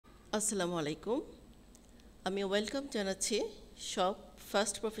আসসালামু আলাইকুম। আমি ওয়েলকাম জানাচ্ছি সব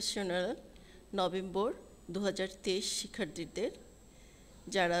ফার্স্ট প্রফেশনাল নভেম্বর 2023 শিক্ষার্থীদের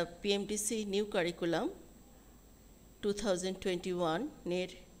যারা পিএমডিসি নিউ কারিকুলাম 2021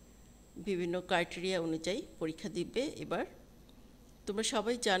 এর বিভিন্ন ক্রাইটেরিয়া অনুযায়ী পরীক্ষা দিবে। এবার তোমরা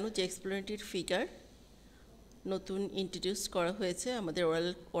সবাই জানো যে এক্সপ্লেনেটরি ফিগার নতুন ইন্ট্রোডিউস করা হয়েছে আমাদের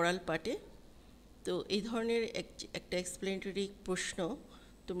ওরাল পার্টে। তো এই ধরনের একটা এক্সপ্লেনেটরি প্রশ্ন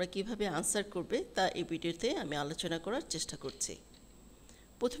তোমরা কিভাবে আনসার করবে তা এই ভিডিওতে আমি আলোচনা করার চেষ্টা করছি।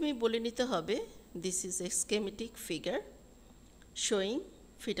 প্রথমেই বলে নিতে হবে, this is a schematic figure showing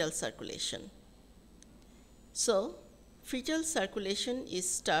fetal circulation. So, fetal circulation is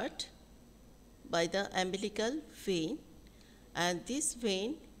start by the umbilical vein, and this vein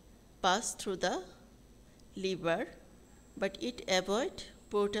pass through the liver, but it avoid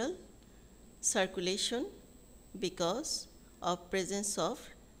portal circulation because of presence of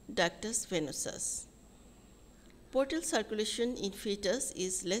ductus venosus. Portal circulation in fetus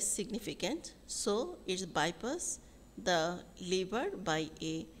is less significant, so it bypass the liver by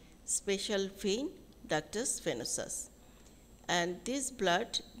a special vein, ductus venosus, and this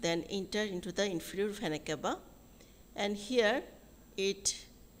blood then enter into the inferior vena cava, and here it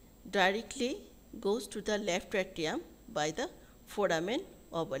directly goes to the left atrium by the foramen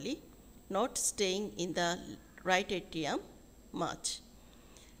ovale, not staying in the right atrium much.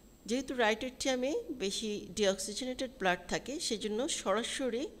 যেহেতু right এট্রিয়ামে বেশি deoxygenated blood থাকে, সেজন্য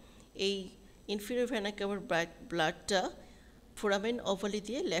সরাসরি এই inferior vena ক্যাভার ব্লাডটা foramen ovale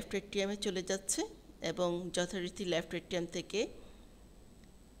দিয়ে left এট্রিয়ামে চলে যাচ্ছে এবং যথারীতি লেফট এট্রিয়াম থেকে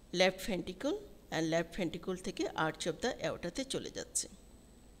left ventricle and left ventricle থেকে আর্চ অফ দ্য অ্যাওর্টাতে চলে যাচ্ছে।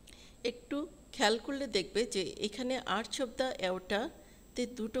 একটু খেয়াল করলে দেখবে যে এখানে আর্চ অফ দ্য অ্যাওর্টাতে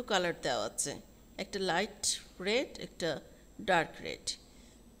দুটো কালার দেওয়া আছে, একটা লাইট রেড, একটা ডার্ক রেড।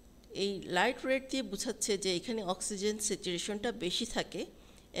 এই লাইট রেড দিয়ে বোঝাচ্ছে যে এখানে অক্সিজেন স্যাচুরেশনটা বেশি থাকে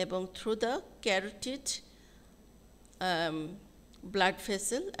এবং through the carotid blood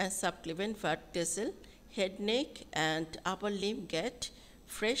vessel and subclavian blood vessel, head, neck and upper limb get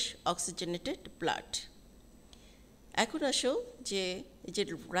fresh oxygenated blood. এখন আসো যে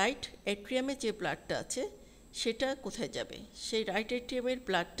রাইট এট্রিয়ামে যে ব্লাডটা আছে সেটা কোথায় যাবে। সেই রাইট এট্রিয়ামের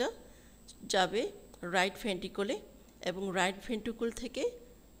ব্লাডটা যাবে রাইট ভেন্ট্রিকলে এবং রাইট ভেন্ট্রিকল থেকে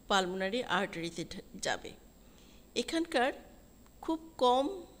পালমোনারি আর্টারিতে যাবে। এখানকার খুব কম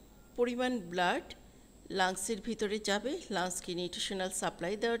পরিমাণ ব্লাড লাংসের ভিতরে যাবে লাংসকে নিউট্রিশনাল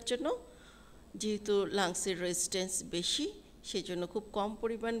সাপ্লাই দেওয়ার জন্য। যেহেতু লাংসের রেজিস্ট্যান্স বেশি, সেজন্য খুব কম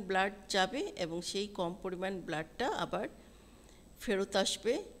পরিমাণ ব্লাড যাবে এবং সেই কম পরিমাণ ব্লাডটা আবার ফেরত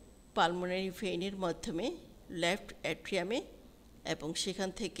আসবে পালমোনারি ভেইনের মাধ্যমে লেফট অ্যাট্রিয়ামে এবং সেখান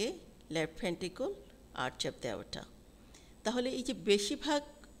থেকে left ventricle arch of the aorta. তাহলে এই যে বেশিরভাগ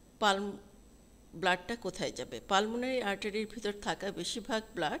ব্লাডটা কোথায় যাবে? পালমোনারি আর্টারির ভিতর থাকা বেশিরভাগ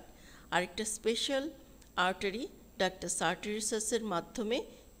ব্লাড আরেকটা স্পেশাল আর্টারি ডাক্টাস আর্টেরিয়াসের মাধ্যমে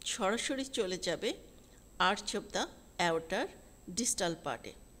সরাসরি চলে যাবে আর্চ অফ দ্য অ্যাওর্টার ডিস্টাল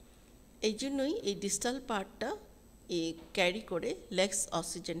পার্টে। এই জন্যই এই ডিস্টাল পার্টটা ক্যারি করে লেক্স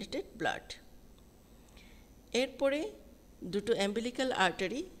অক্সিজেনেটেড ব্লাড। এরপরে দুটো অ্যাম্বিলিক্যাল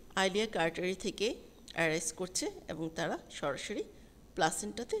আর্টারি আইলিয়াক আর্টারি থেকে অ্যারাইজ করছে এবং তারা সরাসরি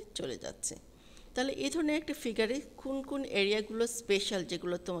প্লাসেন্টাতে চলে যাচ্ছে। তাহলে এই ধরনের একটা ফিগারে কোন কোন এরিয়াগুলো স্পেশাল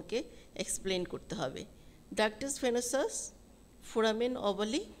যেগুলো তোমাকে এক্সপ্লেন করতে হবে? Ductus venosus, foramen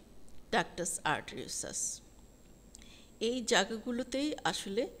ovale, ductus আর্টেরিয়াসাস। এই জায়গাগুলোতেই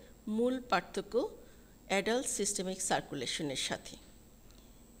আসলে মূল পার্থক্য অ্যাডাল্ট সিস্টেমিক সার্কুলেশনের সাথে।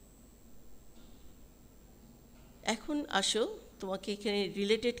 এখন আসো তোমাকে এখানে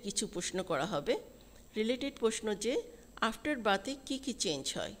রিলেটেড কিছু প্রশ্ন করা হবে। রিলেটেড প্রশ্ন যে আফটার বার্থে কী কী চেঞ্জ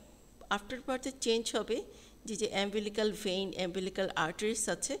হয়। আফটার বার্থে চেঞ্জ হবে যে অ্যাম্বিলিক্যাল ভেইন, অ্যাম্বিলিক্যাল আর্টারিস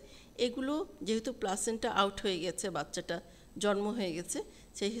আছে, এগুলো যেহেতু প্লাসেন্টা আউট হয়ে গেছে, বাচ্চাটা জন্ম হয়ে গেছে,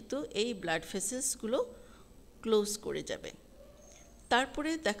 সেহেতু এই ব্লাড ভেসেলসগুলো ক্লোজ করে যাবে।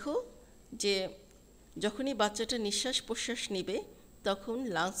 তারপরে দেখো যে যখনই বাচ্চাটা নিঃশ্বাস প্রশ্বাস নেবে তখন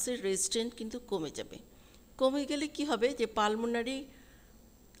লাংসের রেজিস্ট্যান্স কিন্তু কমে যাবে। কমে গেলে কি হবে যে পালমোনারি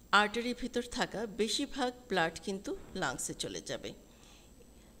আর্টারির ভিতর থাকা বেশিরভাগ ব্লাড কিন্তু লাংসে চলে যাবে।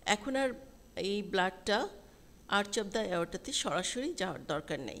 এখন আর এই ব্লাডটা আর্চ অফ দ্য অ্যাওর্টাতে সরাসরি যাওয়ার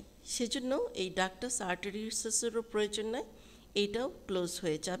দরকার নেই, সেজন্য এই ডাক্টাস আর্টেরিয়াসেরও প্রয়োজন নেই, এইটাও ক্লোজ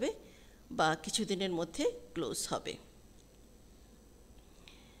হয়ে যাবে বা কিছুদিনের মধ্যে ক্লোজ হবে।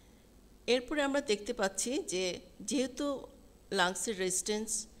 এরপরে আমরা দেখতে পাচ্ছি যে যেহেতু লাংসের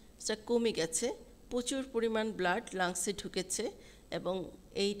রেজিস্ট্যান্সটা কমে গেছে, প্রচুর পরিমাণ ব্লাড লাংসে ঢুকেছে এবং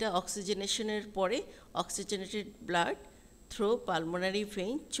এইটা অক্সিজেনেশনের পরে oxygenated blood throw pulmonary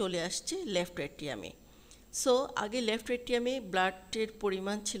vein চলে আসছে লেফট এট্রিয়ামে। সো আগে লেফট এট্রিয়ামে ব্লাডের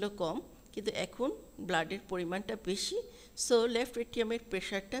পরিমাণ ছিল কম, কিন্তু এখন ব্লাডের পরিমাণটা বেশি। সো লেফট এট্রিয়ামের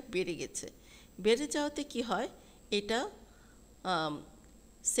প্রেশারটা বেড়ে গেছে। বেড়ে যাওয়াতে কি হয়, এটা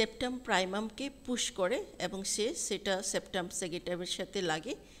সেপ্টাম প্রাইমামকে পুশ করে এবং সেটা সেপ্টাম সেগেটামের সাথে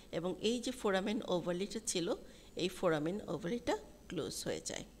লাগে এবং এই যে ফোরামেন ওভালিটা ছিল, এই ফোরামেন ওভালিটা ক্লোজ হয়ে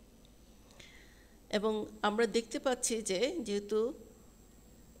যায়। এবং আমরা দেখতে পাচ্ছি যে যেহেতু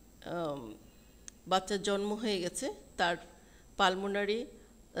বাচ্চার জন্ম হয়ে গেছে, তার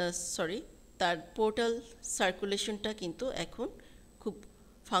তার পোর্টাল সার্কুলেশনটা কিন্তু এখন খুব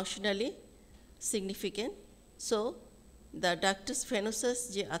functionally significant. So the ductus ফেনোসাস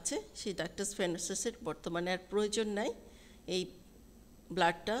যে আছে, সেই ডাক্টাস ফেনোসাসের বর্তমানে আর প্রয়োজন নাই। এই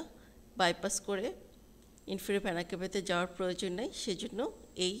ব্লাডটা বাইপাস করে ইনফেরিয়র ভেনা ক্যাভাতে যাওয়ার প্রয়োজন নেই, সেজন্য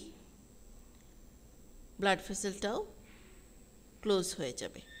এই ব্লাড ভেসেলটাও ক্লোজ হয়ে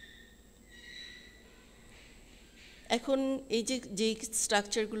যাবে। এখন এই যে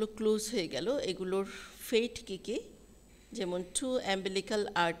স্ট্রাকচারগুলো ক্লোজ হয়ে গেল, এগুলোর ফেট কী, যেমন 2 অ্যাম্বিলিক্যাল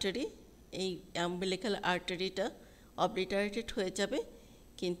আর্টারি, এই অ্যাম্বিলিক্যাল আর্টারিটা অবলিটারেটেড হয়ে যাবে,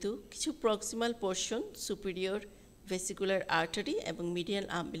 কিন্তু কিছু proximal portion superior vesicular artery এবং মিডিয়াল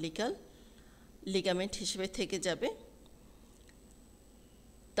অ্যাম্বিলিক্যাল লিগামেন্ট হিসেবে থেকে যাবে।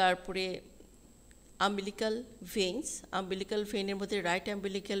 তারপরে অ্যাম্বিলিক্যাল ভেইনের মধ্যে রাইট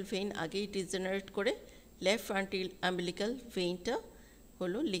অ্যাম্বিলিক্যাল ভেইন আগেই ডিজেনারেট করে লেফট অ্যাম্বিলিক্যাল ভেইনটা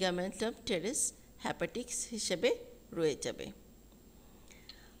হলো লিগামেন্টাম টেরেস হ্যাপাটিক্স হিসেবে রয়ে যাবে।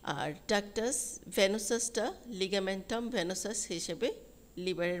 আর ডাক্টাস ভেনোসাসটা লিগামেন্টাম ভেনোসাস হিসেবে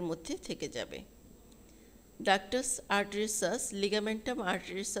লিভারের মধ্যে থেকে যাবে। ডাক্টাস আর্টেরিয়াসাস লিগামেন্টাম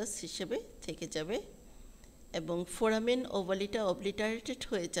আর্টেরিয়াসাস হিসেবে থেকে যাবে এবং ফোরামেন ওভালিটা অবলিটারেটেড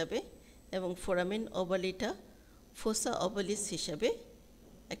হয়ে যাবে এবং ফোরামেন ওভালিটা ফোসা ওভালিস হিসেবে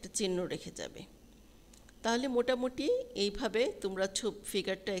একটা চিহ্ন রেখে যাবে। তাহলে মোটামুটি এইভাবে তোমরা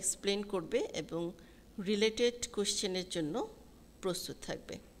ফিগারটা এক্সপ্লেন করবে এবং রিলেটেড কোশ্চেনের জন্য প্রস্তুত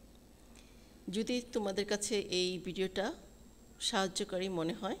থাকবে। যদি তোমাদের কাছে এই ভিডিওটা সাহায্যকারী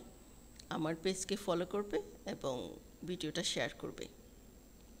মনে হয়, আমার পেজকে ফলো করবে এবং ভিডিওটা শেয়ার করবে।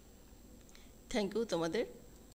 থ্যাংক ইউ তোমাদের।